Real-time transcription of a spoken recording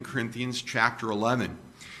Corinthians chapter 11.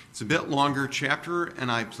 It's a bit longer chapter,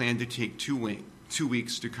 and I plan to take 2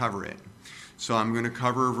 weeks to cover it. So I'm going to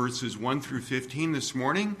cover verses 1 through 15 this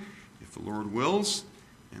morning, if the Lord wills,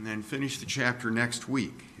 and then finish the chapter next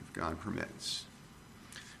week, if God permits.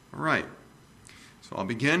 All right. So I'll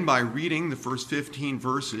begin by reading the first 15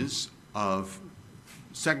 verses of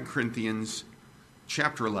 2 Corinthians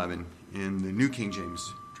chapter 11 in the New King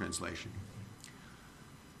James translation.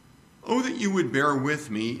 Oh, that you would bear with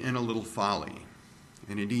me in a little folly,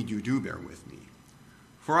 and indeed you do bear with me.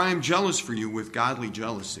 For I am jealous for you with godly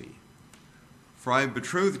jealousy. For I have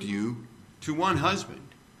betrothed you to one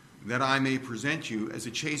husband, that I may present you as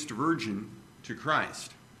a chaste virgin to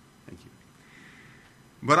Christ. Thank you.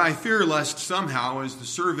 But I fear lest somehow, as the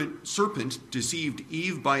serpent deceived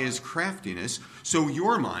Eve by his craftiness, so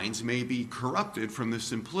your minds may be corrupted from the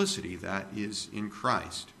simplicity that is in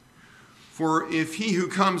Christ. For if he who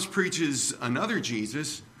comes preaches another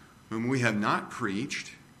Jesus, whom we have not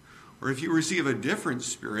preached, or if you receive a different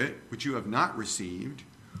spirit, which you have not received,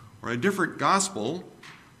 or a different gospel,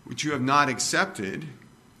 which you have not accepted,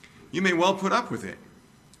 you may well put up with it.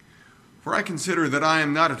 For I consider that I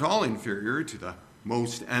am not at all inferior to the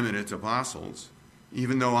most eminent apostles.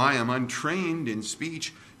 Even though I am untrained in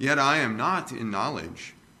speech, yet I am not in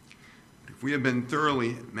knowledge. But we have been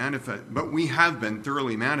thoroughly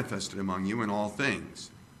manifested among you in all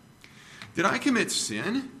things. Did I commit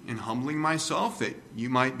sin in humbling myself that you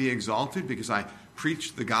might be exalted because I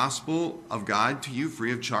preached the gospel of God to you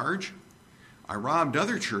free of charge? I robbed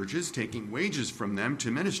other churches, taking wages from them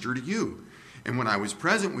to minister to you. And when I was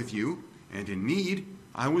present with you and in need,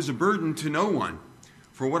 I was a burden to no one.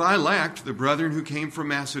 For what I lacked, the brethren who came from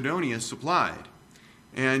Macedonia supplied.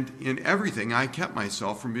 And in everything I kept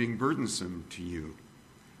myself from being burdensome to you.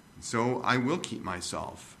 So I will keep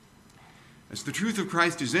myself. As the truth of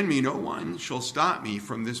Christ is in me, no one shall stop me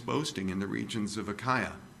from this boasting in the regions of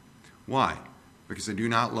Achaia. Why? Because I do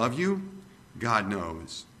not love you? God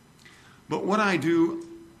knows. But what I do,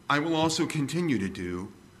 I will also continue to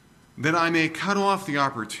do, that I may cut off the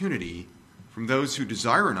opportunity from those who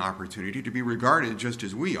desire an opportunity to be regarded just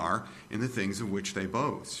as we are in the things of which they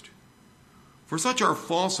boast. For such are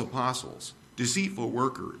false apostles, deceitful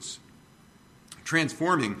workers,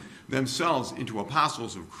 transforming themselves into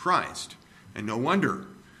apostles of Christ. And no wonder,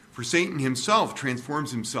 for Satan himself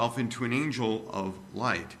transforms himself into an angel of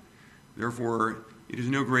light. Therefore, it is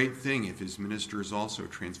no great thing if his ministers also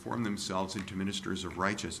transform themselves into ministers of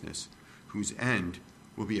righteousness, whose end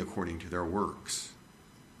will be according to their works.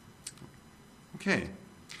 Okay.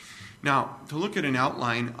 Now, to look at an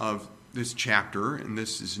outline of this chapter, and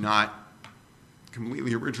this is not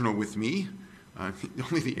completely original with me.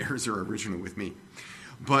 Only the errors are original with me.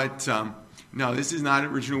 But no, this is not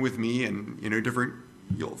original with me, and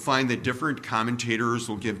you'll find that different commentators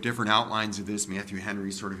will give different outlines of this. Matthew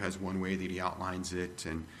Henry sort of has one way that he outlines it,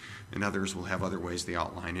 and others will have other ways they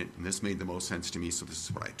outline it. And this made the most sense to me, so this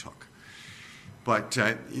is what I took. But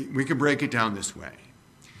we can break it down this way.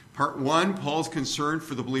 Part 1, Paul's concern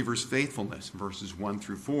for the believer's faithfulness, verses 1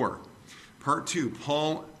 through 4. Part 2,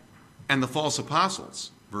 Paul and the false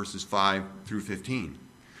apostles, verses 5 through 15.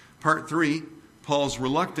 Part 3, Paul's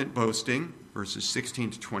reluctant boasting, verses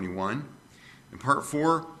 16 to 21. And part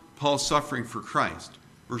 4, Paul's suffering for Christ,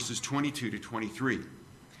 verses 22 to 23.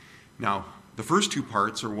 Now, the first two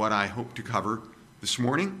parts are what I hope to cover this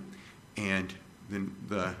morning, and then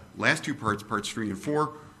the last two parts, parts 3 and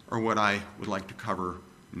 4, are what I would like to cover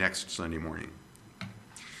next Sunday morning.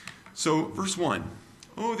 So, verse 1,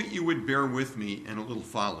 oh, that you would bear with me in a little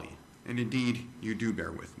folly, and indeed you do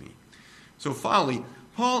bear with me. So folly,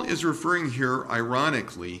 Paul is referring here,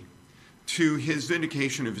 ironically, to his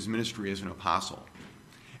vindication of his ministry as an apostle.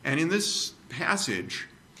 And in this passage,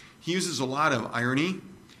 he uses a lot of irony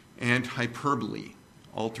and hyperbole,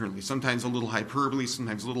 alternately. Sometimes a little hyperbole,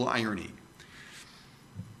 sometimes a little irony.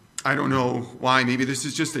 I don't know why. Maybe this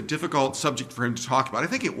is just a difficult subject for him to talk about. I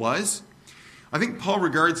think it was. I think Paul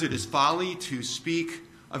regards it as folly to speak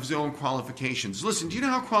of his own qualifications. Listen, do you know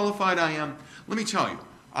how qualified I am? Let me tell you.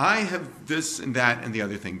 I have this and that and the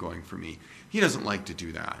other thing going for me. He doesn't like to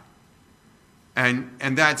do that. And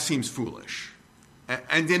that seems foolish.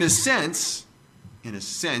 And in a sense,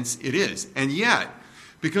 it is. And yet,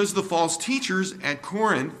 because the false teachers at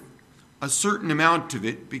Corinth, a certain amount of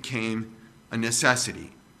it became a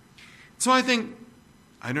necessity. So I think,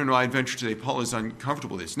 I'd venture to say Paul is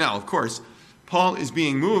uncomfortable with this. Now, of course, Paul is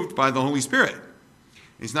being moved by the Holy Spirit.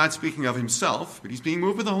 He's not speaking of himself, but he's being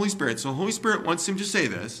moved by the Holy Spirit. So the Holy Spirit wants him to say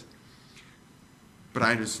this. But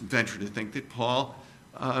I just venture to think that Paul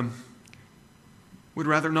would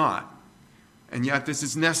rather not. and yet this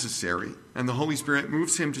is necessary, and the Holy Spirit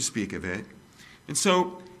moves him to speak of it. And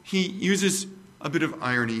so he uses a bit of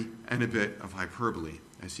irony and a bit of hyperbole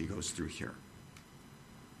as he goes through here.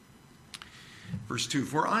 Verse 2,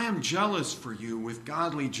 "For I am jealous for you with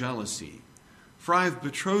godly jealousy, for I have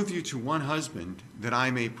betrothed you to one husband, that I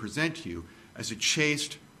may present you as a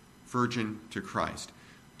chaste virgin to Christ."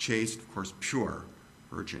 Chaste, of course, pure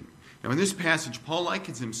virgin. Now in this passage, Paul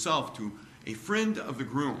likens himself to a friend of the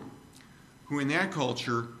groom, who in that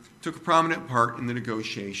culture took a prominent part in the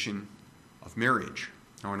negotiation of marriage.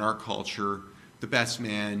 Now in our culture, the best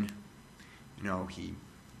man, he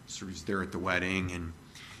sort of is there at the wedding, and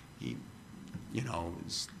he,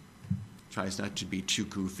 tries not to be too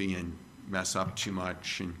goofy and mess up too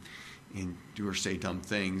much and do or say dumb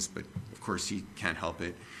things, but of course he can't help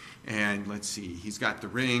it. And let's see, he's got the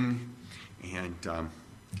ring, and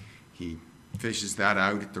he fishes that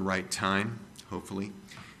out at the right time, hopefully.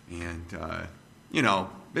 And,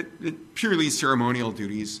 but purely ceremonial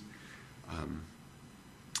duties,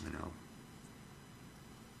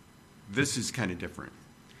 this is kind of different.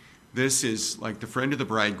 This is like the friend of the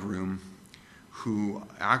bridegroom who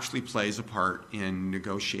actually plays a part in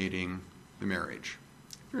negotiating the marriage.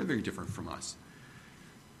 Very, very different from us.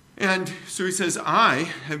 And so he says, "I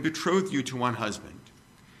have betrothed you to one husband,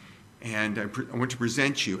 and I want to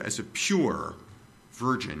present you as a pure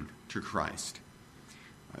virgin to Christ."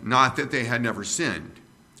 Not that they had never sinned,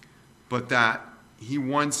 but that he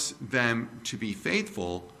wants them to be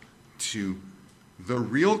faithful to the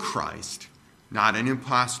real Christ, not an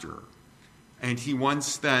impostor. And he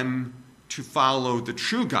wants them to follow the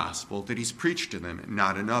true gospel that he's preached to them, and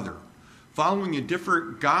not another. Following a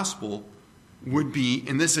different gospel would be,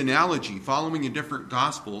 in this analogy, following a different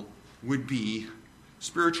gospel would be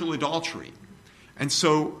spiritual adultery. And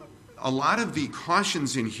so a lot of the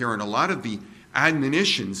cautions in here and a lot of the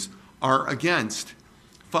admonitions are against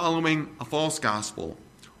following a false gospel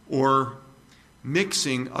or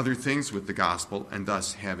mixing other things with the gospel and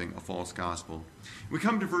thus having a false gospel. We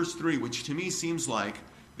come to verse 3, which to me seems like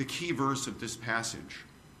the key verse of this passage.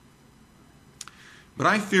 "But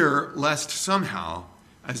I fear lest somehow,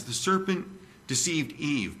 as the serpent deceived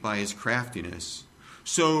Eve by his craftiness,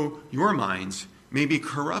 so your minds may be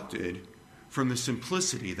corrupted from the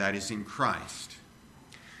simplicity that is in Christ."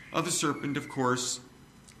 Of the serpent, of course,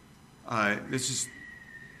 this is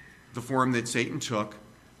the form that Satan took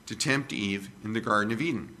to tempt Eve in the Garden of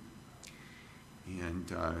Eden. And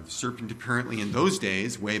the serpent apparently in those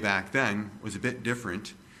days, way back then, was a bit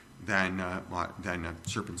different than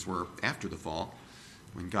serpents were after the fall,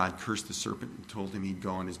 when God cursed the serpent and told him he'd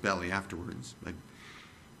go on his belly afterwards. But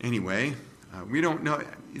anyway, we don't know.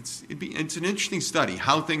 It's an interesting study,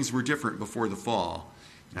 how things were different before the fall.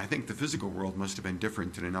 And I think the physical world must have been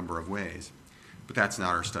different in a number of ways. But that's not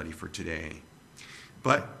our study for today.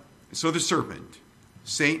 So the serpent,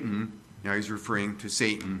 Satan, now he's referring to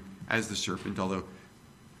Satan as the serpent, although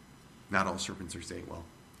not all serpents are Satan. Well,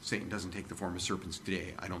 Satan doesn't take the form of serpents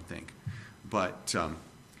today, I don't think. But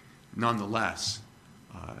nonetheless,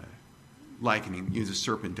 uses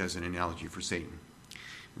serpent as an analogy for Satan.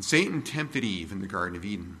 And Satan tempted Eve in the Garden of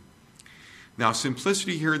Eden. Now,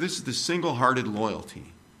 simplicity here, this is the single-hearted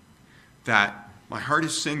loyalty. That my heart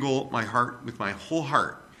is single, with my whole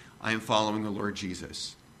heart, I am following the Lord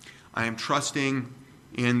Jesus. I am trusting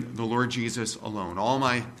in the Lord Jesus alone. All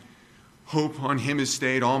my hope on him is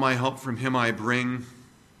stayed. All my help from him I bring.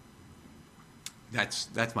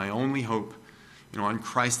 That's my only hope. On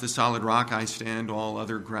Christ the solid rock I stand. All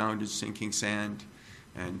other ground is sinking sand.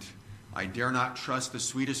 And I dare not trust the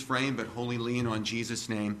sweetest frame, but wholly lean on Jesus'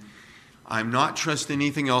 name. I'm not trusting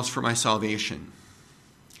anything else for my salvation.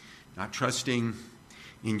 Not trusting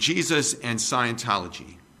in Jesus and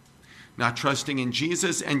Scientology. Not trusting in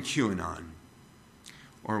Jesus and QAnon.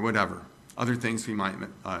 Or whatever. Other things we might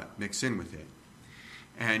mix in with it.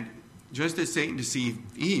 And just as Satan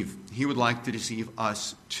deceived Eve, he would like to deceive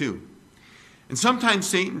us too. And sometimes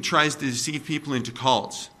Satan tries to deceive people into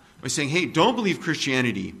cults by saying, hey, don't believe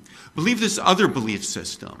Christianity. Believe this other belief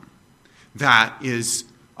system that is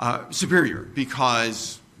superior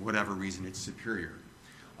because whatever reason it's superior.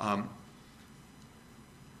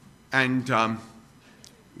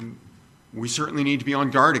 We certainly need to be on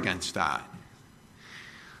guard against that.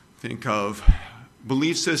 Think of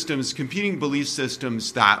belief systems, competing belief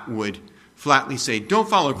systems that would flatly say, don't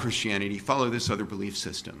follow Christianity, follow this other belief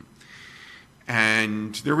system.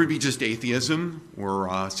 And there would be just atheism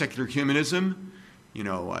or secular humanism.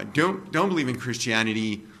 Don't believe in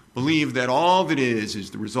Christianity. Believe that all that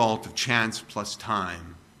is the result of chance plus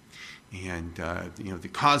time. and the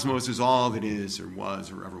cosmos is all that is or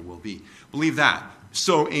was or ever will be. Believe that.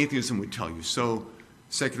 So atheism would tell you. So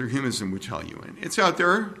secular humanism would tell you. And it's out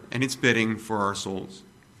there, and it's bidding for our souls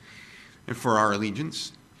and for our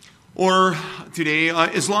allegiance. Or today,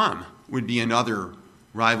 Islam would be another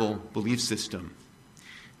rival belief system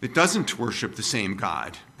that doesn't worship the same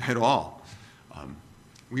God at all.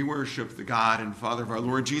 We worship the God and Father of our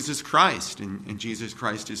Lord Jesus Christ, and Jesus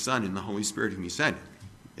Christ, his Son, and the Holy Spirit whom he sent.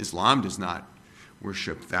 Islam does not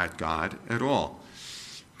worship that God at all.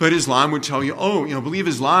 But Islam would tell you, believe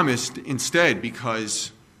Islamist instead,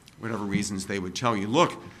 because whatever reasons they would tell you.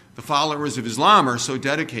 Look, the followers of Islam are so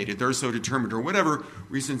dedicated, they're so determined, or whatever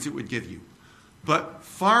reasons it would give you. But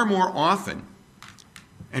far more often,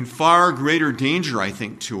 and far greater danger, I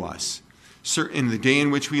think, to us, in the day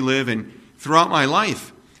in which we live and throughout my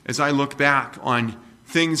life, as I look back on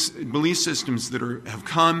belief systems that have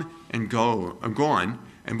come and gone,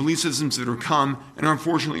 and belief systems that have come and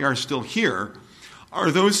unfortunately are still here, are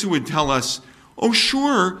those who would tell us, oh,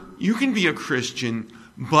 sure, you can be a Christian,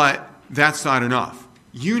 but that's not enough.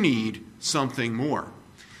 You need something more.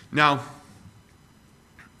 Now,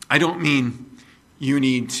 I don't mean you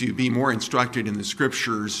need to be more instructed in the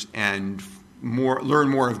scriptures and learn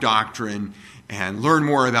more of doctrine and learn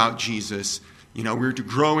more about Jesus. We're to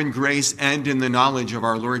grow in grace and in the knowledge of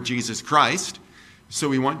our Lord Jesus Christ. So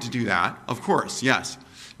we want to do that, of course, yes.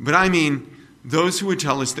 But I mean those who would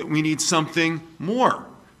tell us that we need something more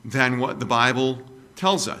than what the Bible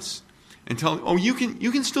tells us. And you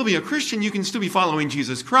can still be a Christian, you can still be following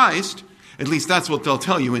Jesus Christ. At least that's what they'll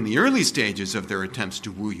tell you in the early stages of their attempts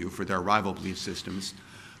to woo you for their rival belief systems.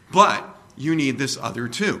 But you need this other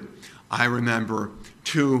too. I remember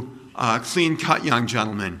two clean-cut young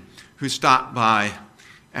gentlemen who stopped by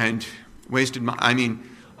and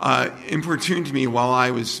importuned me while I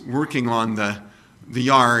was working on the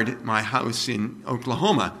yard at my house in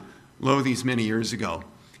Oklahoma, these many years ago.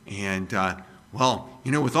 And,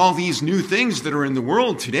 with all these new things that are in the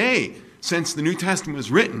world today, since the New Testament was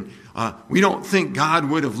written, we don't think God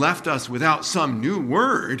would have left us without some new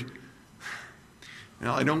word.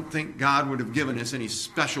 Well, I don't think God would have given us any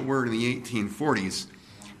special word in the 1840s.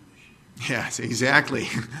 Yes, exactly.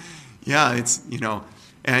 Yeah,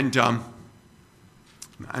 and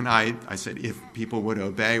I said if people would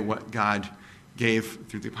obey what God gave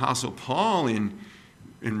through the Apostle Paul in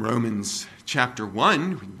Romans chapter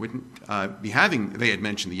 1, we wouldn't be having, they had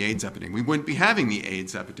mentioned the AIDS epidemic, we wouldn't be having the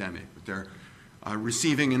AIDS epidemic, but they're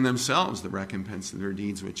receiving in themselves the recompense of their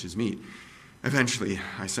deeds, which is meat. Eventually,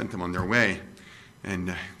 I sent them on their way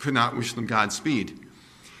and could not wish them Godspeed.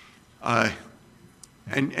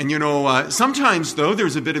 Sometimes, though,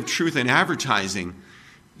 there's a bit of truth in advertising,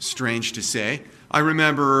 strange to say. I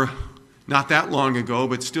remember not that long ago,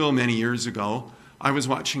 but still many years ago, I was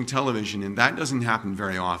watching television, and that doesn't happen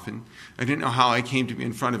very often. I didn't know how I came to be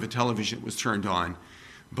in front of a television that was turned on.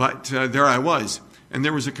 But there I was, and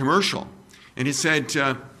there was a commercial, and it said,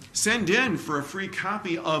 send in for a free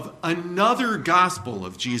copy of Another Gospel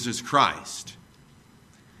of Jesus Christ.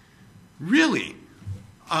 Really?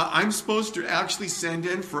 I'm supposed to actually send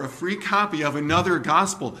in for a free copy of Another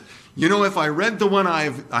Gospel. If I read the one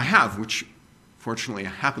I have, which fortunately,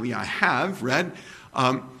 happily I have read,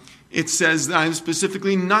 it says that I'm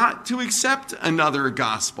specifically not to accept another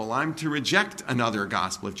gospel. I'm to reject another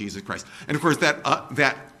gospel of Jesus Christ. And of course,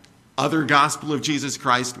 that other gospel of Jesus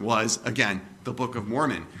Christ was, again, the Book of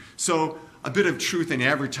Mormon. So a bit of truth in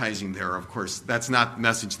advertising there, of course. That's not the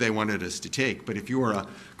message they wanted us to take. But if you were a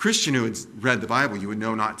Christian who had read the Bible, you would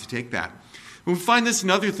know not to take that. But we find this in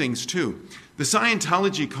other things, too. The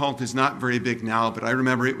Scientology cult is not very big now, but I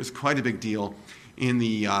remember it was quite a big deal in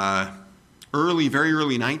the very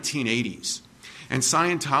early 1980s. And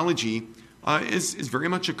Scientology is very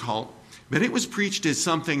much a cult, but it was preached as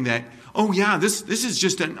something that, this is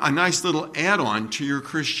just a nice little add-on to your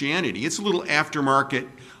Christianity. It's a little aftermarket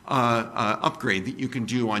upgrade that you can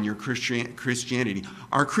do on your Christianity.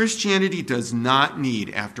 Our Christianity does not need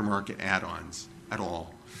aftermarket add-ons at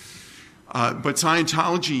all. But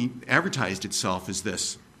Scientology advertised itself as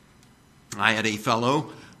this. I had a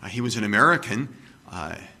fellow, he was an American,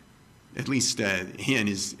 at least he and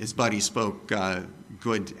his buddy spoke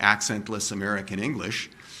good accentless American English,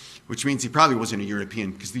 which means he probably wasn't a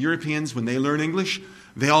European, because the Europeans, when they learn English,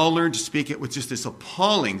 they all learn to speak it with just this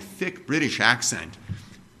appalling, thick British accent,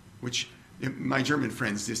 which my German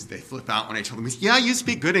friends, they flip out when I tell them, yeah, you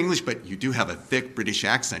speak good English, but you do have a thick British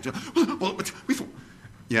accent.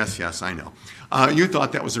 Yes, I know. You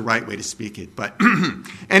thought that was the right way to speak it. But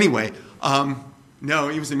anyway, no,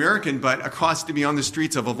 he was American, but accosted me on the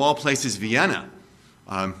streets of all places, Vienna.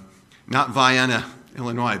 Not Vienna,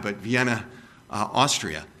 Illinois, but Vienna,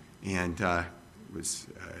 Austria, and was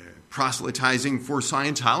proselytizing for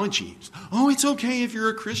Scientology. Oh, it's okay if you're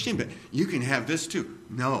a Christian, but you can have this too.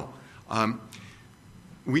 No.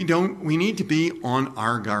 We need to be on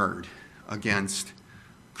our guard against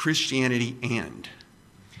Christianity and.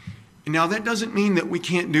 Now, that doesn't mean that we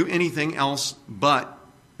can't do anything else but,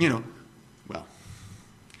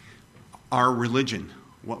 our religion,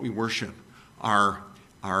 what we worship, our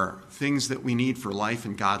things that we need for life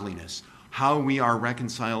and godliness, how we are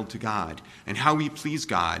reconciled to God, and how we please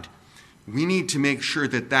God. We need to make sure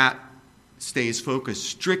that stays focused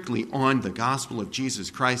strictly on the gospel of Jesus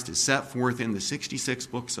Christ as set forth in the 66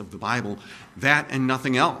 books of the Bible, that and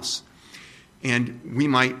nothing else. And we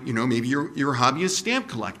might, maybe your hobby is stamp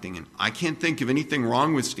collecting, and I can't think of anything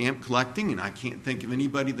wrong with stamp collecting, and I can't think of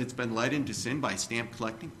anybody that's been led into sin by stamp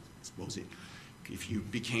collecting. I suppose if you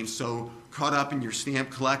became so caught up in your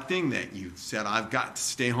stamp collecting that you said, I've got to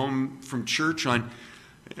stay home from church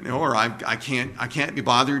or I can't be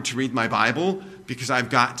bothered to read my Bible because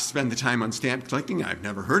I've got to spend the time on stamp collecting. I've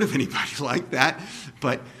never heard of anybody like that,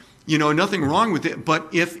 but nothing wrong with it.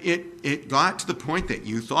 But if it got to the point that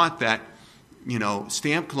you thought that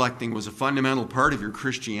stamp collecting was a fundamental part of your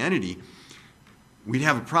Christianity, we'd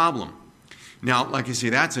have a problem. Now, like I say,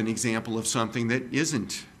 that's an example of something that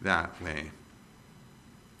isn't that way.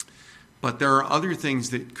 But there are other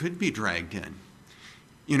things that could be dragged in.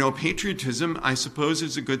 Patriotism, I suppose,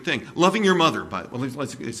 is a good thing. Loving your mother,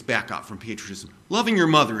 let's back up from patriotism. Loving your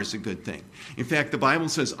mother is a good thing. In fact, the Bible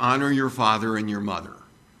says, honor your father and your mother.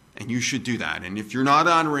 And you should do that. And if you're not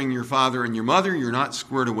honoring your father and your mother, you're not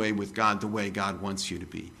squared away with God the way God wants you to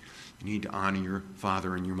be. You need to honor your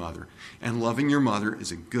father and your mother. And loving your mother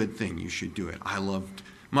is a good thing. You should do it. I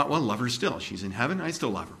love her still. She's in heaven. I still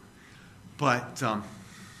love her. But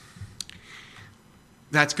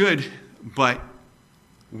that's good. But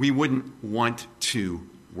we wouldn't want to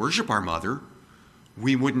worship our mother.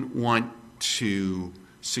 We wouldn't want to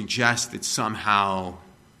suggest that somehow,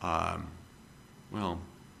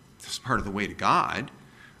 this is part of the way to God.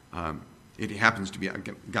 It happens to be,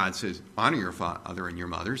 God says, honor your father and your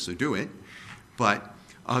mother, so do it. But,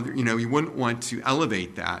 you wouldn't want to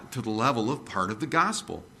elevate that to the level of part of the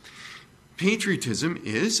gospel. Patriotism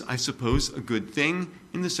is, I suppose, a good thing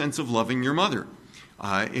in the sense of loving your mother.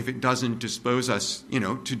 If it doesn't dispose us,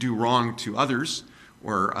 to do wrong to others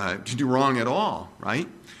or to do wrong at all, right?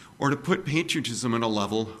 Or to put patriotism on a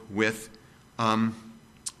level with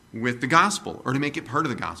the gospel, or to make it part of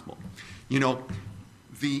the gospel.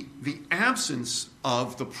 The absence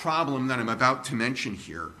of the problem that I'm about to mention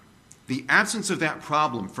here, the absence of that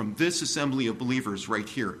problem from this assembly of believers right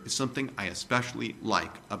here is something I especially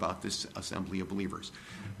like about this assembly of believers.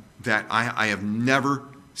 That I have never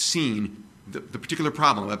seen the particular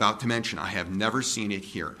problem I'm about to mention. I have never seen it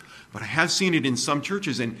here. But I have seen it in some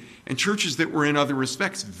churches, and churches that were in other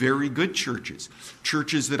respects very good churches.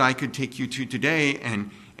 Churches that I could take you to today,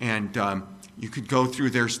 and you could go through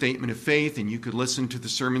their statement of faith, and you could listen to the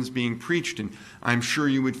sermons being preached, and I'm sure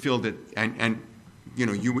you would feel that,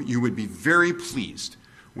 you would be very pleased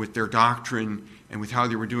with their doctrine and with how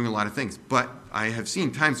they were doing a lot of things. But I have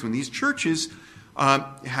seen times when these churches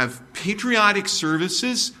have patriotic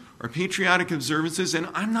services or patriotic observances, and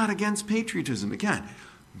I'm not against patriotism again.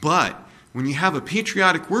 But when you have a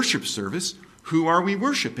patriotic worship service, who are we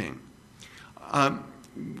worshiping?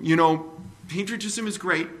 Patriotism is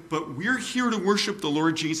great, but we're here to worship the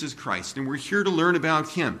Lord Jesus Christ, and we're here to learn about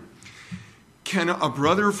Him. Can a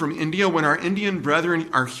brother from India, when our Indian brethren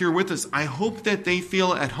are here with us, I hope that they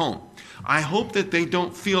feel at home. I hope that they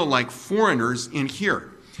don't feel like foreigners in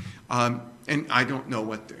here. And I don't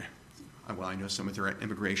know I know some of their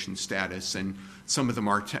immigration status, and some of them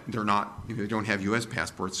they don't have U.S.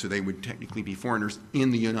 passports, so they would technically be foreigners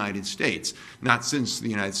in the United States, not since the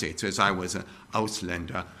United States, as I was an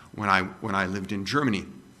Ausländer when I lived in Germany.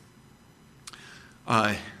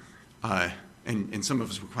 And some of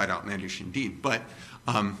us were quite outlandish indeed. But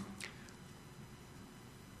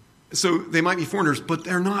so they might be foreigners, but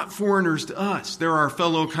they're not foreigners to us. They're our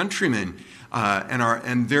fellow countrymen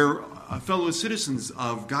and they're fellow citizens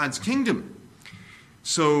of God's kingdom.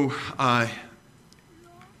 So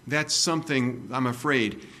that's something, I'm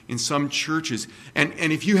afraid, in some churches. And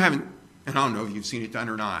if you haven't, and I don't know if you've seen it done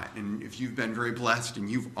or not, and if you've been very blessed and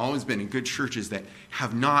you've always been in good churches that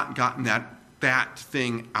have not gotten that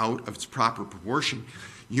thing out of its proper proportion,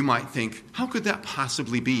 you might think, how could that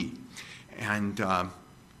possibly be? And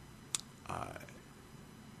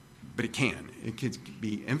but it can. It could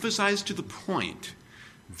be emphasized to the point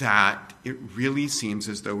that it really seems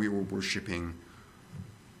as though we were worshiping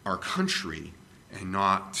our country and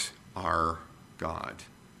not our God.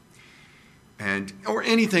 Or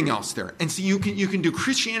anything else there. And so you can do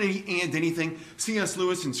Christianity and anything. C.S.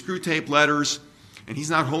 Lewis in Screwtape Letters, and he's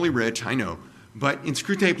not wholly rich, I know, but in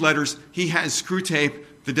Screwtape Letters, he has Screwtape,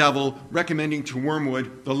 the devil, recommending to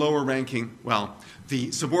Wormwood, the lower ranking, well,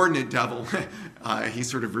 the subordinate devil, he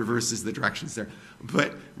sort of reverses the directions there,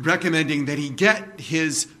 but recommending that he get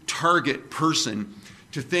his target person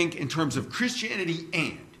to think in terms of Christianity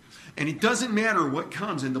and it doesn't matter what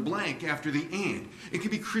comes in the blank after the and. It could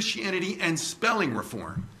be Christianity and spelling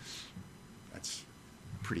reform. That's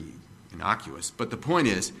pretty innocuous. But the point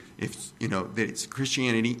is, that it's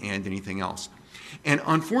Christianity and anything else. And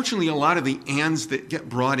unfortunately, a lot of the ands that get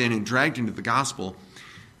brought in and dragged into the gospel,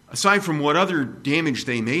 aside from what other damage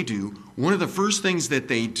they may do, one of the first things that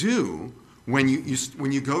they do when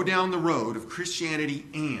you go down the road of Christianity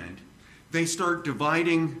and, they start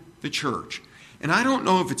dividing the church. And I don't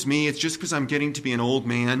know if it's me, it's just because I'm getting to be an old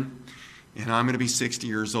man, and I'm going to be 60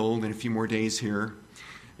 years old in a few more days here.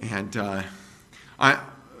 And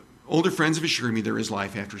older friends have assured me there is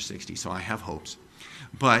life after 60, so I have hopes.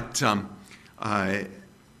 But now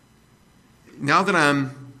that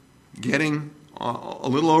I'm getting a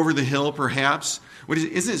little over the hill, perhaps,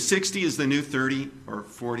 isn't it 60 is the new 30 or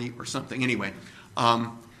 40 or something? Anyway,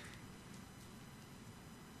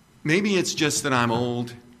 maybe it's just that I'm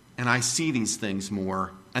old and I see these things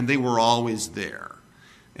more, and they were always there.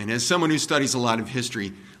 And as someone who studies a lot of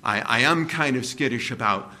history, I am kind of skittish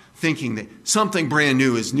about thinking that something brand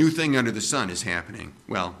new, is new thing under the sun, is happening.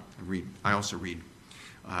 Well, I also read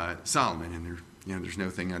Solomon, and there's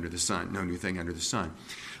no thing under the sun, no new thing under the sun.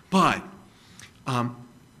 But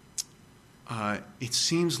it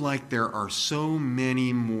seems like there are so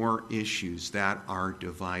many more issues that are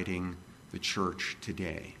dividing the church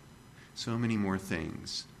today. So many more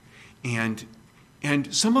things. And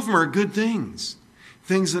some of them are good things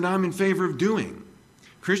that I'm in favor of doing.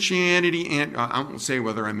 Christianity, and I won't say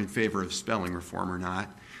whether I'm in favor of spelling reform or not.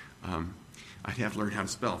 I'd have to learn how to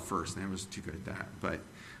spell first, and I wasn't too good at that. But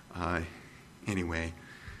anyway,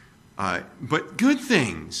 but good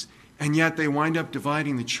things, and yet they wind up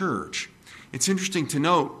dividing the church. It's interesting to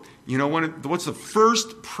note, what's the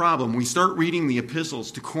first problem? We start reading the epistles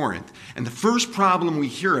to Corinth, and the first problem we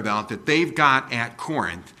hear about that they've got at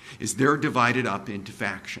Corinth is they're divided up into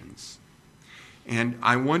factions. And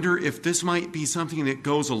I wonder if this might be something that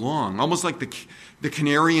goes along, almost like the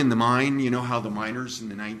canary in the mine. You know how the miners in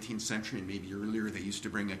the 19th century and maybe earlier, they used to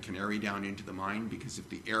bring a canary down into the mine because if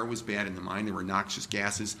the air was bad in the mine, there were noxious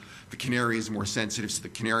gases. The canary is more sensitive, so the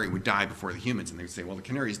canary would die before the humans. And they would say, well, the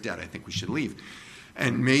canary is dead. I think we should leave.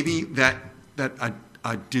 And maybe that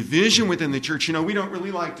a division within the church, we don't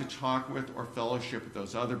really like to talk with or fellowship with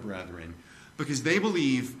those other brethren because they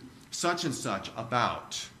believe such and such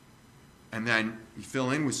about, and then you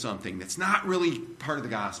fill in with something that's not really part of the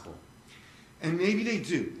gospel. And maybe they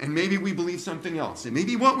do. And maybe we believe something else. And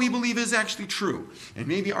maybe what we believe is actually true. And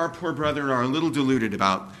maybe our poor brethren are a little deluded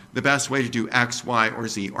about the best way to do X, Y, or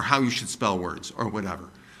Z, or how you should spell words, or whatever.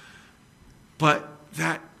 But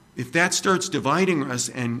if that starts dividing us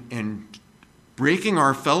and breaking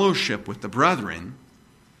our fellowship with the brethren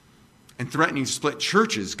and threatening to split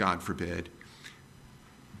churches, God forbid,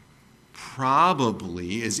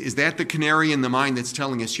 probably, is that the canary in the mine that's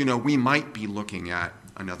telling us, we might be looking at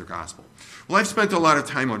another gospel? Well, I've spent a lot of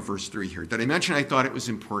time on verse 3 here. Did I mention I thought it was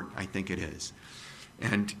important? I think it is.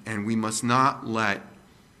 And we must not let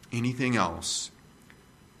anything else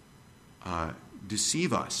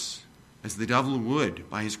deceive us, as the devil would,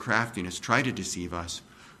 by his craftiness, try to deceive us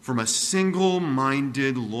from a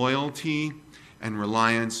single-minded loyalty and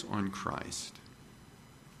reliance on Christ.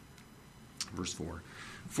 Verse 4.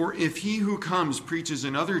 For if he who comes preaches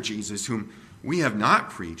another Jesus whom we have not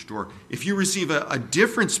preached, or if you receive a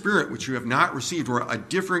different spirit which you have not received, or a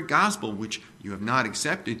different gospel which you have not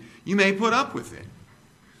accepted, you may put up with it.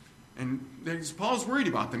 And Paul's worried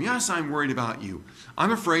about them. Yes, I'm worried about you.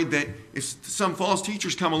 I'm afraid that if some false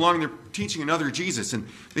teachers come along and they're teaching another Jesus, and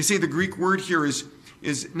they say the Greek word here is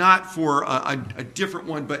not for a different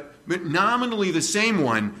one, but nominally the same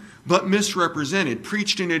one, but misrepresented,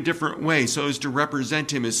 preached in a different way so as to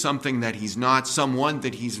represent him as something that he's not, someone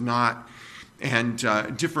that he's not, and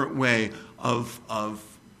a different way of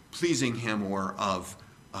pleasing him or of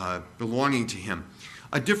belonging to him.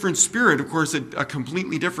 A different spirit, of course, a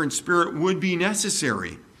completely different spirit would be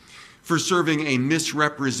necessary for serving a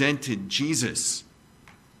misrepresented Jesus.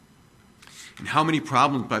 And how many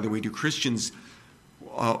problems, by the way, do Christians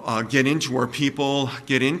get into, or people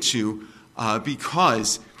get into,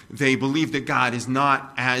 because they believe that God is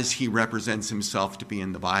not as he represents himself to be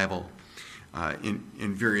in the Bible,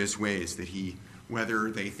 in various ways, that he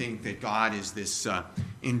whether they think that God is this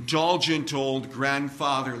indulgent old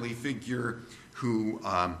grandfatherly figure who,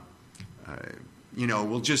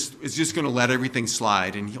 is just going to let everything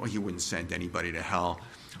slide and he wouldn't send anybody to hell.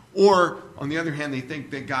 Or, on the other hand, they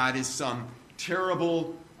think that God is some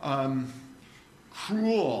terrible,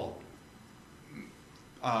 cruel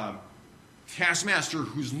taskmaster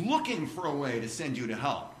who's looking for a way to send you to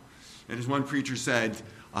hell. And as one preacher said,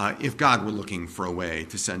 if God were looking for a way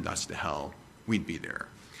to send us to hell, we'd be there.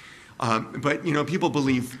 But people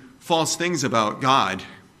believe false things about God,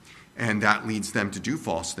 and that leads them to do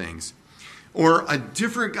false things. Or a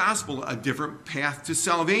different gospel, a different path to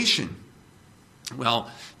salvation.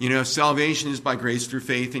 Well, salvation is by grace through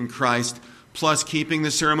faith in Christ, plus keeping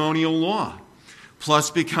the ceremonial law,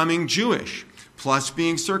 plus becoming Jewish, plus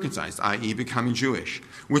being circumcised, i.e. becoming Jewish,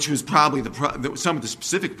 which was probably some of the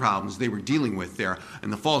specific problems they were dealing with there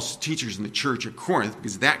and the false teachers in the church at Corinth,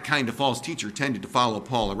 because that kind of false teacher tended to follow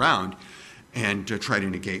Paul around and try to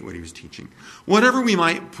negate what he was teaching. Whatever we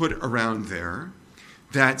might put around there,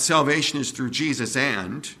 that salvation is through Jesus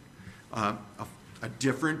and a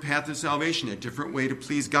different path of salvation, a different way to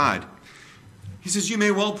please God. He says, you may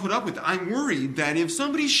well put up with it. I'm worried that if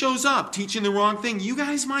somebody shows up teaching the wrong thing, you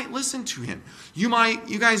guys might listen to him. You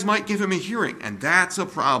guys might give him a hearing, and that's a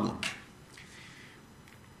problem.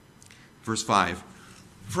 Verse 5,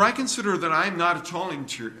 for I consider that I am not at all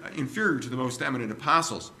inferior to the most eminent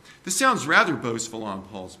apostles. This sounds rather boastful on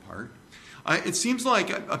Paul's part. It seems like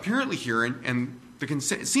apparently here, and it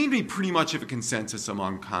seemed to be pretty much of a consensus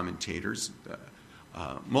among commentators,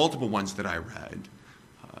 multiple ones that I read.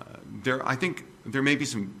 I think there may be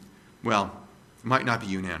some, it might not be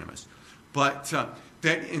unanimous, but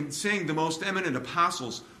that in saying the most eminent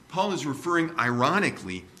apostles, Paul is referring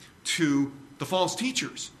ironically to the false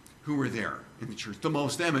teachers who were there in the church, the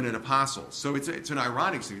most eminent apostles. So it's an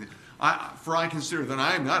ironic thing. For I consider that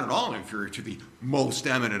I am not at all inferior to the most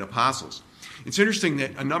eminent apostles. It's interesting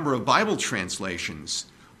that a number of Bible translations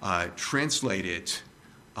translate it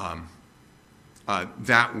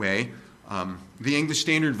that way. The English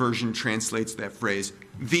Standard Version translates that phrase,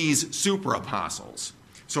 these super apostles.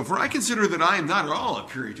 So for I consider that I am not at all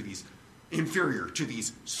inferior to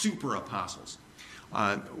these super apostles.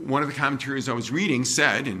 One of the commentaries I was reading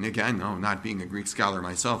said, and again, not being a Greek scholar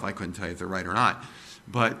myself, I couldn't tell you if they're right or not,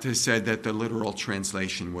 but said that the literal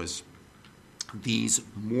translation was these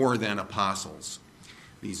more than apostles,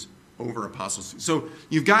 these over apostles. So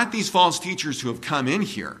you've got these false teachers who have come in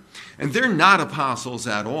here, and they're not apostles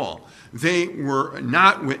at all. They were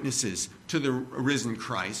not witnesses to the risen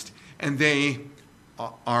Christ, and they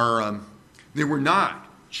were not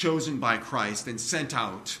chosen by Christ and sent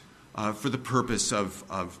out for the purpose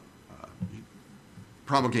of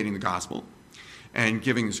promulgating the gospel and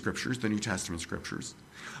giving the scriptures, the New Testament scriptures.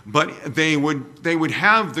 But they would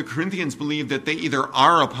have the Corinthians believe that they either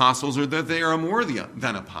are apostles or that they are more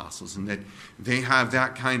than apostles, and that they have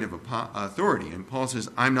that kind of authority. And Paul says,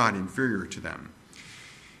 I'm not inferior to them.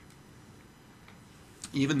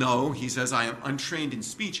 Even though, he says, I am untrained in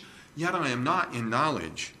speech, yet I am not in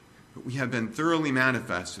knowledge. But we have been thoroughly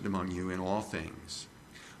manifested among you in all things.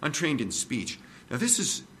 Untrained in speech. Now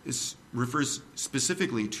this refers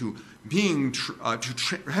specifically to being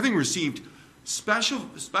having received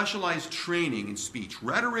specialized training in speech.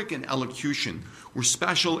 Rhetoric and elocution were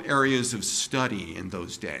special areas of study in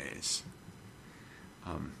those days.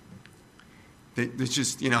 It's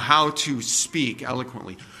just, how to speak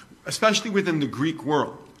eloquently, especially within the Greek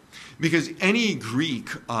world. Because any Greek,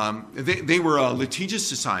 they were a litigious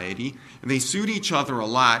society, and they sued each other a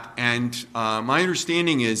lot, and my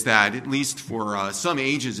understanding is that, at least for some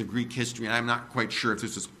ages of Greek history, and I'm not quite sure if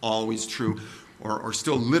this is always true, or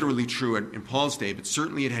still literally true in Paul's day, but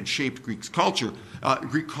certainly it had shaped Greek culture,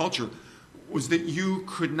 was that you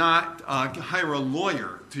could not hire a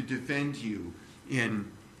lawyer to defend you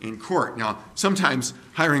in court. Now, sometimes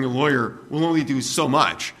hiring a lawyer will only do so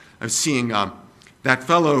much. I was seeing that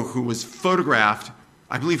fellow who was photographed,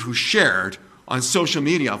 I believe who shared on social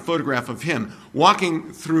media a photograph of him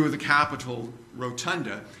walking through the Capitol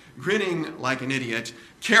rotunda, grinning like an idiot,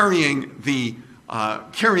 carrying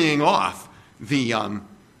off the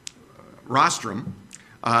rostrum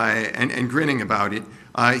and grinning about it.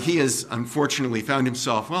 He has unfortunately found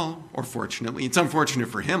himself, or fortunately, it's unfortunate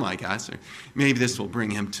for him, I guess. Or maybe this will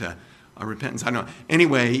bring him to repentance. I don't know.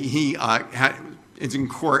 Anyway, he is in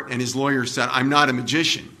court, and his lawyer said, I'm not a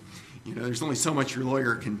magician. There's only so much your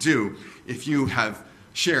lawyer can do if you have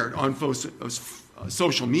shared on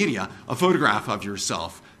social media a photograph of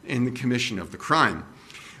yourself in the commission of the crime.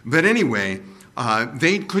 But anyway,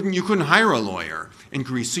 You couldn't hire a lawyer in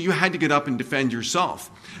Greece, so you had to get up and defend yourself.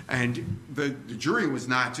 And the jury was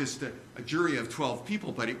not just a jury of 12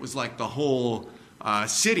 people, but it was like the whole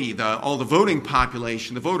city, all the voting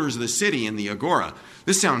population, the voters of the city in the agora.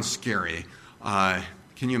 This sounds scary.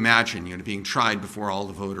 Can you imagine, being tried before all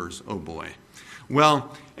the voters? Oh boy.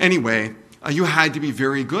 Well, anyway, you had to be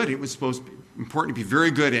very good. It was important to be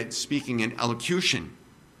very good at speaking in elocution,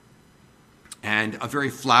 and a very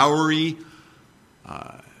flowery,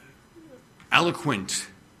 eloquent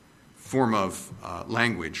form of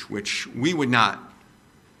language, which we would not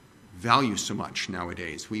value so much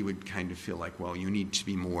nowadays. We would kind of feel like, well, you need to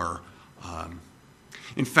be more.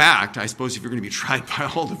 In fact, I suppose if you're going to be tried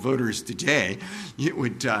by all the voters today, it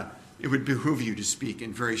would behoove you to speak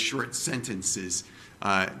in very short sentences.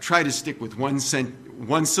 Try to stick with one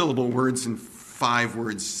syllable words and 5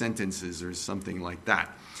 words sentences or something like that.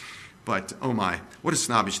 But, oh my, what a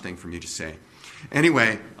snobbish thing for me to say.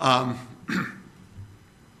 Anyway, Paul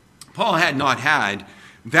had not had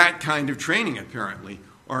that kind of training, apparently.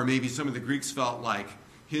 Or maybe some of the Greeks felt like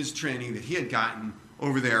his training that he had gotten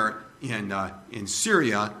over there in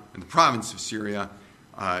Syria, in the province of Syria,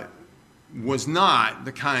 was not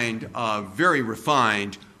the kind of very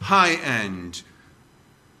refined, high-end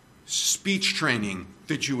speech training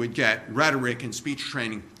that you would get, rhetoric and speech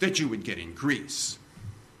training that you would get in Greece.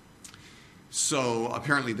 So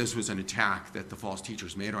apparently this was an attack that the false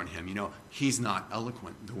teachers made on him. He's not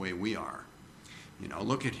eloquent the way we are.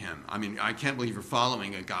 Look at him. I mean, I can't believe you're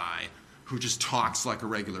following a guy who just talks like a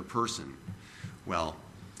regular person. Well,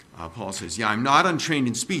 Paul says, yeah, I'm not untrained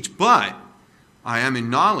in speech, but I am in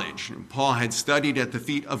knowledge. And Paul had studied at the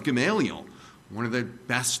feet of Gamaliel, one of the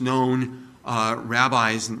best-known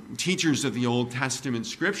rabbis and teachers of the Old Testament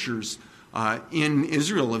scriptures in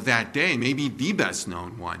Israel of that day, maybe the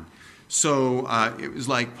best-known one. So it was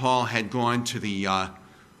like Paul had gone to the, I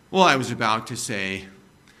was about to say,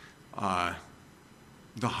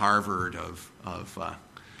 the Harvard of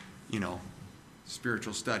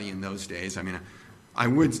spiritual study in those days. I mean, I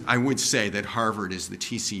would say that Harvard is the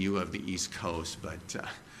TCU of the East Coast, but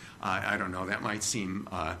I don't know. That might seem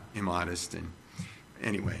immodest. And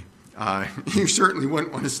anyway, you certainly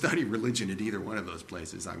wouldn't want to study religion at either one of those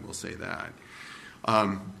places. I will say that.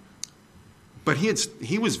 But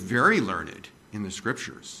he was very learned in the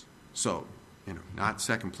scriptures, so not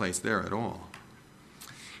second place there at all.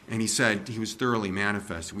 And he said he was thoroughly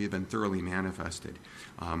manifested. We have been thoroughly manifested.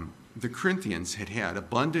 The Corinthians had had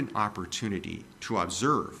abundant opportunity to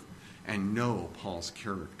observe and know Paul's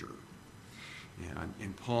character.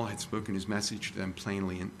 And Paul had spoken his message to them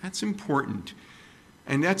plainly, and that's important.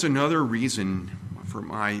 And that's another reason for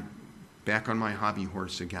back on my hobby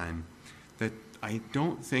horse again, that I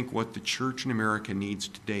don't think what the church in America needs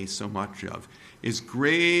today so much of is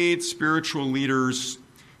great spiritual leaders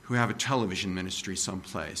who have a television ministry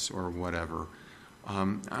someplace or whatever.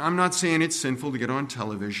 I'm not saying it's sinful to get on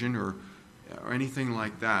television or anything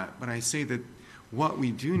like that, but I say that what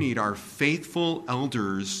we do need are faithful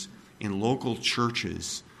elders in local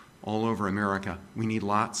churches all over America. We need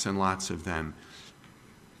lots and lots of them.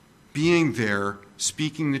 Being there,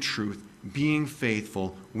 speaking the truth, being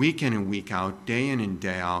faithful week in and week out, day in and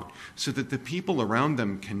day out, so that the people around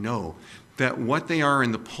them can know that what they are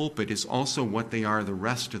in the pulpit is also what they are the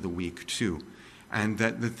rest of the week too, and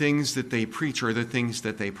that the things that they preach are the things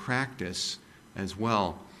that they practice as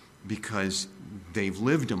well, because they've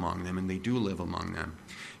lived among them and they do live among them.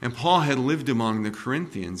 And Paul had lived among the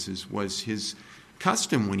Corinthians, as was his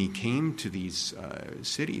custom when he came to these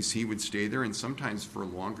cities. He would stay there, and sometimes for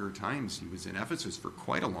longer times. He was in Ephesus for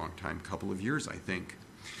quite a long time, a couple of years, I think.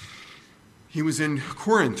 He was in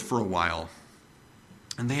Corinth for a while,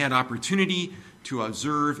 and they had opportunity to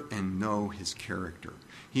observe and know his character.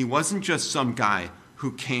 He wasn't just some guy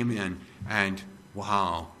who came in and,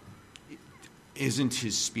 wow, isn't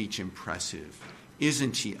his speech impressive?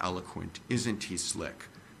 Isn't he eloquent? Isn't he slick?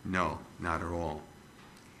 No, not at all.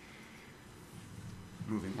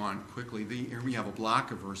 Moving on quickly, here we have a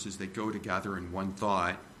block of verses that go together in one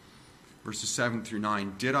thought. Verses 7 through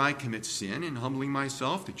 9, did I commit sin in humbling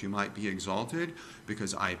myself that you might be exalted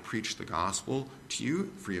because I preached the gospel to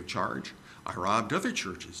you free of charge? I robbed other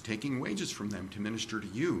churches, taking wages from them to minister to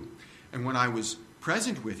you. And when I was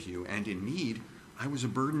present with you and in need, I was a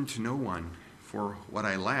burden to no one, for what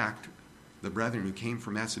I lacked, the brethren who came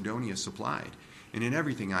from Macedonia supplied. And in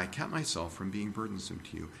everything I kept myself from being burdensome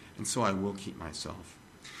to you, and so I will keep myself.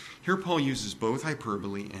 Here Paul uses both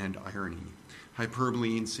hyperbole and irony.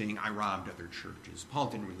 Hyperbole in saying, I robbed other churches. Paul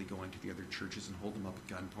didn't really go into the other churches and hold them up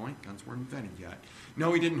at gunpoint. Guns weren't invented yet.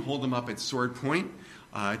 No, he didn't hold them up at sword point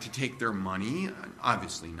to take their money.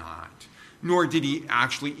 Obviously not. nor did he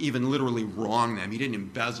actually even literally wrong them. He didn't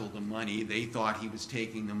embezzle the money. They thought he was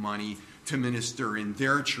taking the money to minister in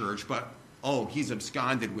their church, but, he's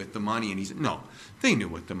absconded with the money. And no, they knew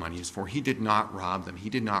what the money is for. He did not rob them. He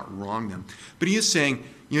did not wrong them. But he is saying,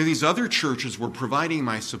 these other churches were providing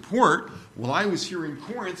my support while I was here in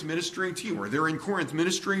Corinth ministering to you, or they're in Corinth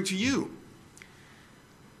ministering to you.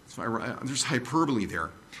 So there's hyperbole there.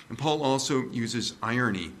 And Paul also uses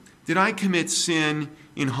irony. Did I commit sin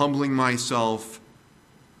in humbling myself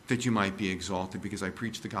that you might be exalted because I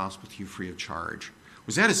preached the gospel to you free of charge?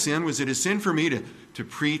 Was that a sin? Was it a sin for me to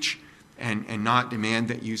preach and not demand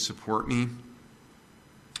that you support me?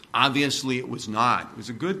 Obviously it was not. It was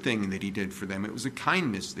a good thing that he did for them. It was a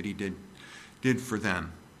kindness that he did for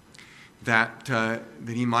them, that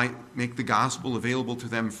he might make the gospel available to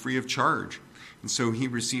them free of charge. And so he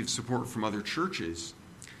received support from other churches.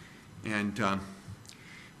 And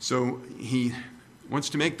so he wants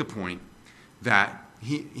to make the point that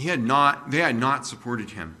they had not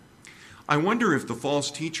supported him. I wonder if the false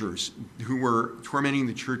teachers who were tormenting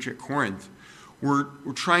the church at Corinth were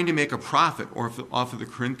trying to make a profit off of the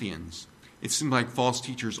Corinthians. It seems like false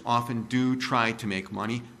teachers often do try to make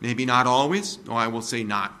money. Maybe not always. No, I will say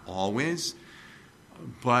not always.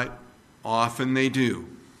 But often they do.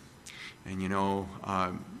 And,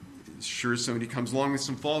 sure, somebody comes along with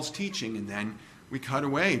some false teaching, and then we cut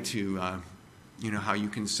away to, how you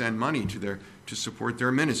can send money to support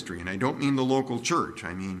their ministry. And I don't mean the local church.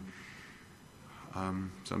 I mean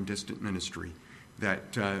some distant ministry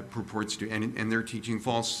that purports to, and they're teaching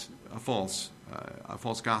a false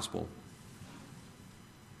gospel.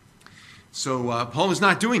 So Paul is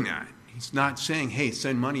not doing that. He's not saying, hey,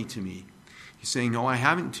 send money to me. He's saying, no, I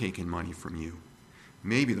haven't taken money from you.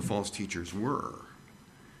 Maybe the false teachers were.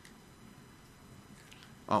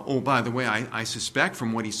 By the way, I suspect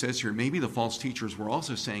from what he says here, maybe the false teachers were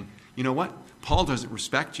also saying, you know what? Paul doesn't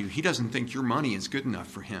respect you. He doesn't think your money is good enough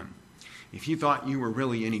for him. If he thought you were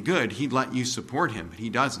really any good, he'd let you support him, but he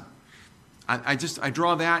doesn't. I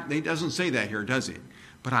draw that. He doesn't say that here, does it?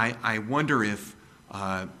 But I wonder if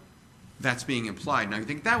that's being implied. And I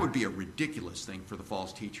think that would be a ridiculous thing for the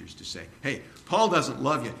false teachers to say. Hey, Paul doesn't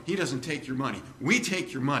love you. He doesn't take your money. We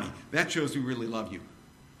take your money. That shows we really love you.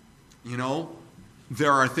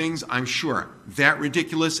 There are things, I'm sure, that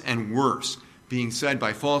ridiculous and worse being said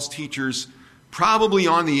by false teachers probably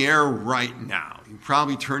on the air right now. You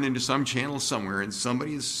probably turn into some channel somewhere and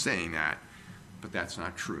somebody is saying that. But that's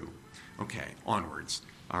not true. Okay, onwards.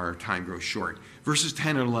 Our time grows short. Verses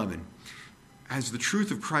 10 and 11. As the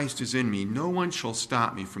truth of Christ is in me, no one shall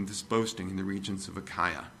stop me from this boasting in the regions of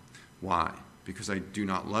Achaia. Why? Because I do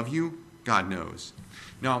not love you? God knows.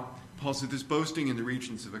 Now, Paul said this boasting in the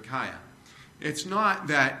regions of Achaia. It's not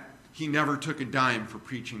that he never took a dime for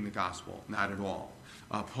preaching the gospel. Not at all.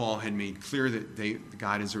 Paul had made clear that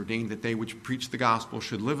God has ordained that they which preach the gospel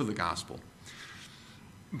should live of the gospel.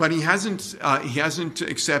 But he hasn't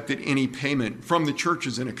accepted any payment from the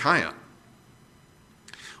churches in Achaia.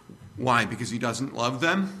 Why? Because he doesn't love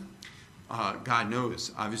them? God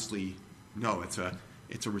knows. Obviously, no. It's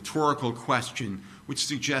a rhetorical question which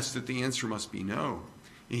suggests that the answer must be no.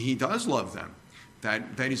 He does love them.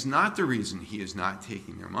 That is not the reason he is not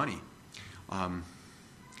taking their money.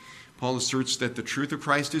 Paul asserts that the truth of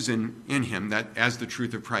Christ is in him, that as the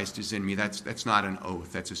truth of Christ is in me. That's not an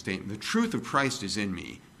oath. That's a statement. The truth of Christ is in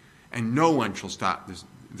me, and no one shall stop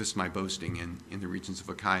this my boasting in the regions of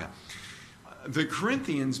Achaia. The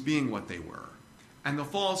Corinthians being what they were, and the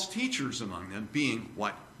false teachers among them being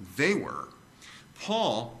what they were,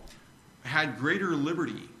 Paul had greater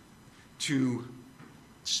liberty to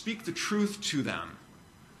speak the truth to them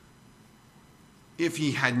if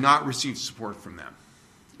he had not received support from them.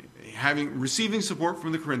 Receiving support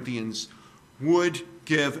from the Corinthians would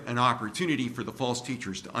give an opportunity for the false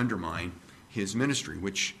teachers to undermine his ministry,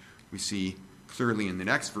 which we see clearly in the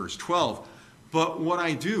next verse 12. But what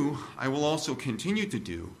I do, I will also continue to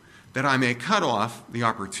do, that I may cut off the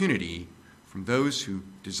opportunity from those who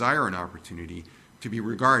desire an opportunity to be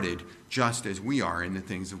regarded just as we are in the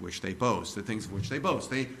things of which they boast. The things of which they boast.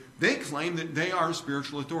 They claim that they are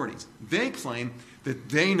spiritual authorities. They claim that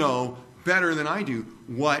they know better than I do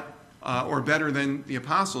or better than the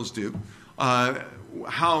apostles do,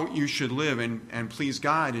 how you should live and please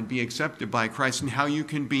God and be accepted by Christ, and how you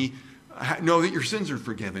can know that your sins are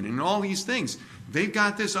forgiven, and all these things. They've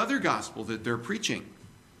got this other gospel that they're preaching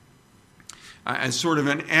as sort of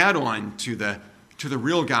an add-on to the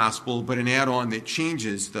real gospel, but an add-on that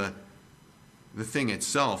changes the thing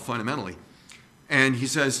itself fundamentally. And he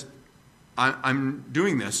says, I'm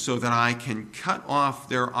doing this so that I can cut off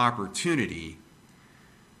their opportunity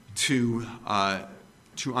to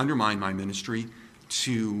to undermine my ministry,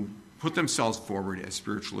 to put themselves forward as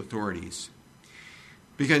spiritual authorities.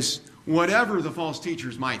 Because whatever the false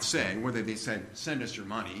teachers might say, whether they said, send us your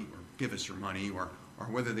money, or give us your money, or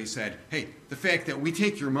whether they said, hey, the fact that we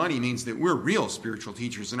take your money means that we're real spiritual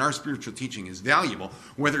teachers and our spiritual teaching is valuable,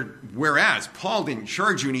 whereas Paul didn't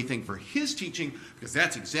charge you anything for his teaching, because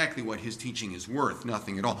that's exactly what his teaching is worth,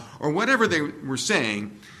 nothing at all. Or whatever they were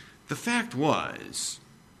saying, the fact was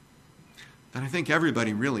that I think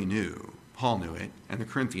everybody really knew. Paul knew it, and the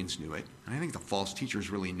Corinthians knew it, and I think the false teachers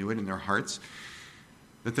really knew it in their hearts,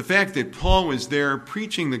 that the fact that Paul was there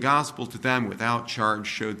preaching the gospel to them without charge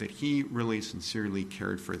showed that he really sincerely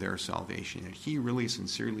cared for their salvation, that he really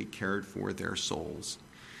sincerely cared for their souls.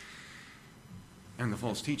 And the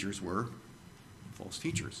false teachers were false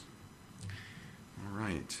teachers. All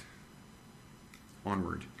right.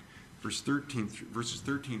 Onward. Verses 13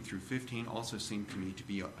 through 15 also seemed to me to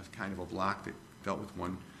be a kind of a block that dealt with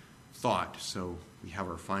one thought. So we have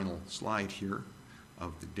our final slide here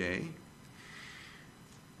of the day.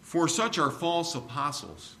 For such are false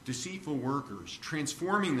apostles, deceitful workers,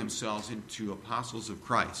 transforming themselves into apostles of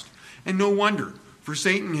Christ. And no wonder, for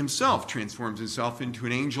Satan himself transforms himself into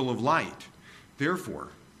an angel of light. Therefore,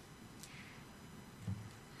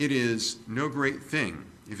 it is no great thing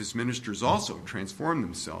if his ministers also transform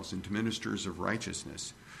themselves into ministers of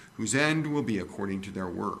righteousness, whose end will be according to their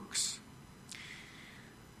works.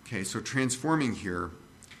 Okay, so transforming here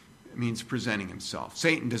means presenting himself.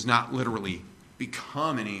 Satan does not literally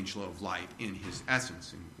become an angel of light in his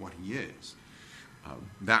essence, in what he is.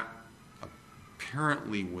 That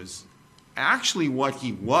apparently was actually what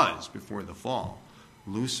he was before the fall.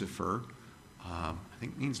 Lucifer, I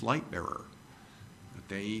think, means light bearer. But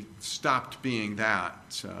they stopped being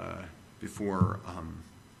that before.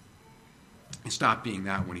 He stopped being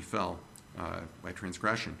that when he fell by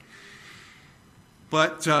transgression.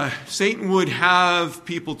 But Satan would have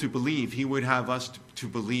people to believe. He would have us to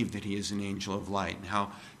believe that he is an angel of light, and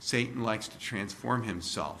how Satan likes to transform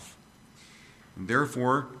himself. And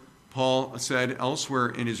therefore, Paul said elsewhere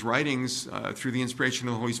in his writings, through the inspiration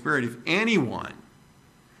of the Holy Spirit, if anyone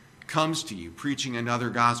comes to you preaching another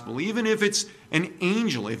gospel, even if it's an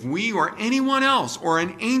angel, if we or anyone else or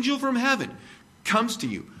an angel from heaven comes to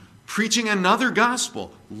you preaching another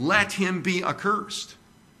gospel, let him be accursed.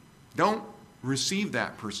 Don't receive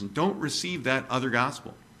that person. Don't receive that other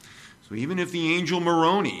gospel. So even if the angel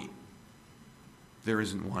Moroni, there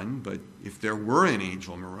isn't one, but if there were an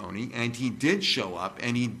angel Moroni, and he did show up,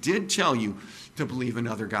 and he did tell you to believe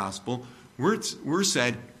another gospel, we're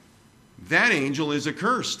said, that angel is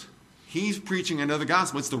accursed. He's preaching another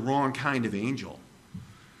gospel. It's the wrong kind of angel.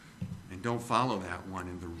 And don't follow that one.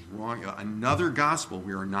 And another gospel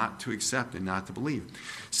we are not to accept and not to believe.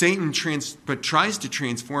 Satan tries to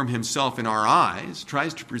transform himself in our eyes,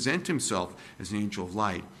 tries to present himself as an angel of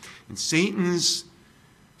light. And Satan's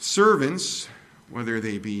servants, whether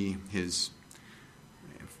they be his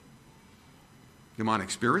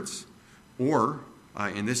demonic spirits or,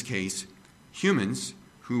 in this case, humans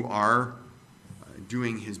who are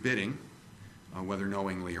doing his bidding, whether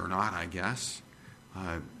knowingly or not, I guess,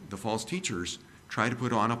 the false teachers try to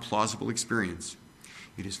put on a plausible experience.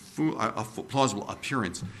 It is a plausible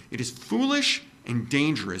appearance. It is foolish and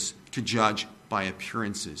dangerous to judge by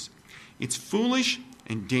appearances. It's foolish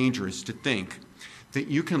and dangerous to think that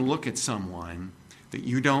you can look at someone that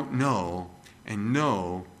you don't know and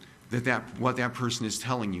know that what that person is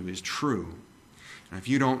telling you is true. And if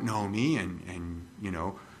you don't know me and you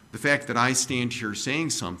know, the fact that I stand here saying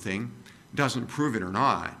something doesn't prove it or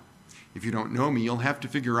not. If you don't know me, you'll have to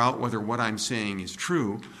figure out whether what I'm saying is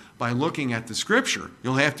true by looking at the Scripture.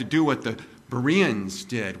 You'll have to do what the Bereans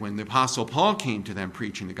did when the Apostle Paul came to them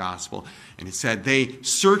preaching the gospel. And it said they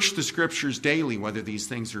search the Scriptures daily whether these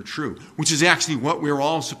things are true, which is actually what we're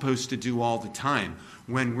all supposed to do all the time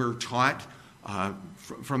when we're taught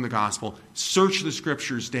from the gospel. Search the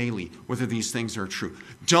Scriptures daily whether these things are true.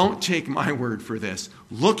 Don't take my word for this.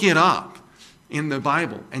 Look it up in the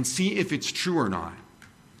Bible and see if it's true or not.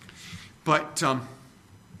 But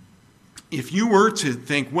if you were to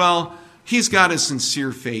think, well, he's got a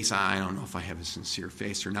sincere face. I don't know if I have a sincere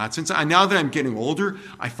face or not. Now that I'm getting older,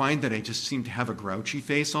 I find that I just seem to have a grouchy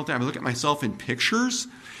face all the time. I look at myself in pictures,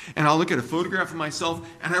 and I'll look at a photograph of myself,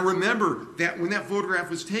 and I remember that when that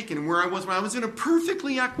photograph was taken and where I was when I was in a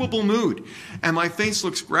perfectly equable mood, and my face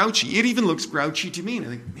looks grouchy. It even looks grouchy to me, and I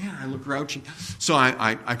think, man, I look grouchy. So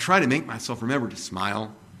I try to make myself remember to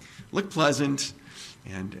smile, look pleasant,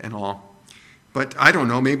 and all. But I don't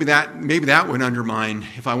know, maybe that would undermine,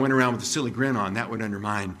 if I went around with a silly grin on, that would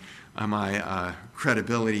undermine my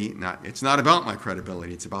credibility. It's not about my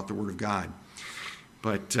credibility, it's about the Word of God.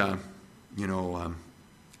 But, I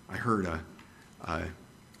heard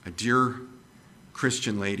a dear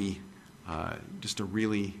Christian lady, just a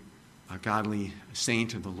really godly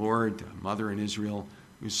saint of the Lord, a mother in Israel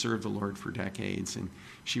who served the Lord for decades, and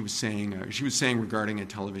she was saying regarding a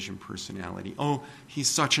television personality, "Oh, he's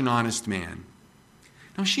such an honest man."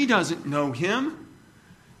 Now, she doesn't know him,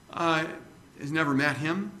 has never met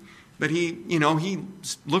him, but he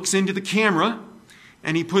looks into the camera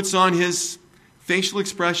and he puts on his facial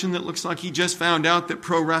expression that looks like he just found out that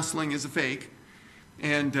pro wrestling is a fake,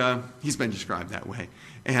 and he's been described that way,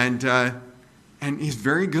 and he's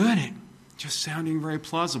very good at just sounding very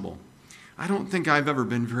plausible. I don't think I've ever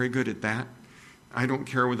been very good at that. I don't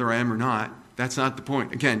care whether I am or not. That's not the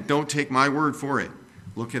point. Again, don't take my word for it.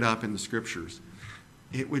 Look it up in the scriptures.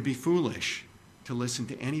 It would be foolish to listen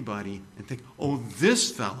to anybody and think, "Oh, this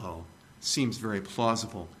fellow seems very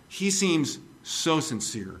plausible. He seems so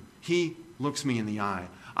sincere. He looks me in the eye.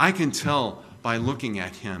 I can tell by looking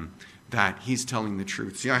at him that he's telling the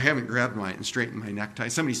truth." See, I haven't grabbed and straightened my necktie.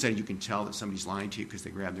 Somebody said you can tell that somebody's lying to you because they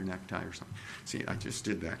grabbed their necktie or something. See, I just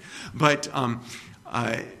did that. But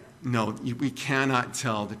no, we cannot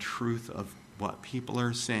tell the truth of what people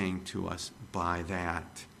are saying to us by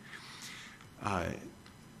that.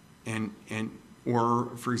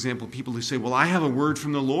 Or, for example, people who say, "Well, I have a word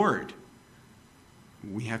from the Lord."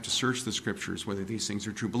 We have to search the scriptures whether these things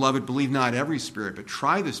are true. "Beloved, believe not every spirit, but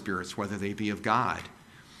try the spirits whether they be of God."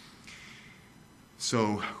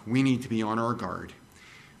 So we need to be on our guard.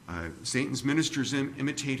 Satan's ministers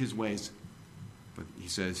imitate his ways, but he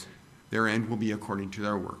says their end will be according to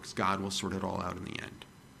their works. God will sort it all out in the end.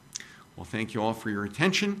 Well, thank you all for your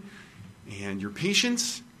attention and your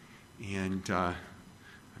patience. And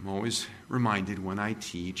I'm always reminded when I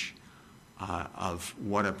teach of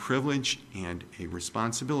what a privilege and a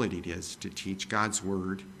responsibility it is to teach God's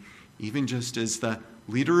word, even just as the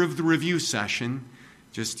leader of the review session,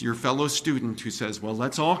 just your fellow student who says, "Well,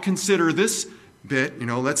 let's all consider this bit,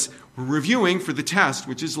 we're reviewing for the test,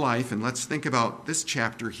 which is life, and let's think about this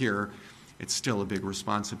chapter here." It's still a big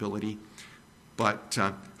responsibility. But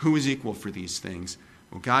who is equal for these things?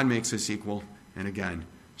 Well, God makes us equal. And again,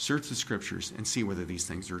 search the scriptures and see whether these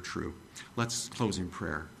things are true. Let's close in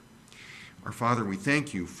prayer. Our Father, we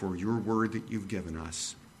thank you for your word that you've given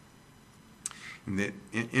us. And that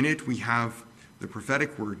in it we have the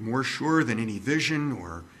prophetic word more sure than any vision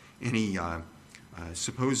or any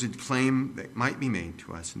supposed claim that might be made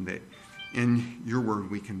to us. And that in your word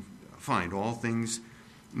we can find all things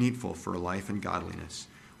needful for life and godliness.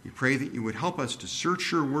 We pray that you would help us to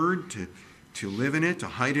search your word, to live in it, to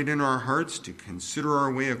hide it in our hearts, to consider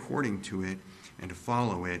our way according to it, and to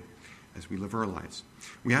follow it as we live our lives.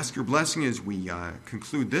 We ask your blessing as we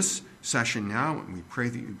conclude this session now, and we pray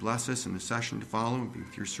that you bless us in the session to follow and be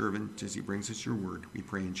with your servant as he brings us your word. We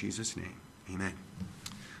pray in Jesus' name. Amen.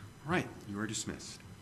 All right, you are dismissed.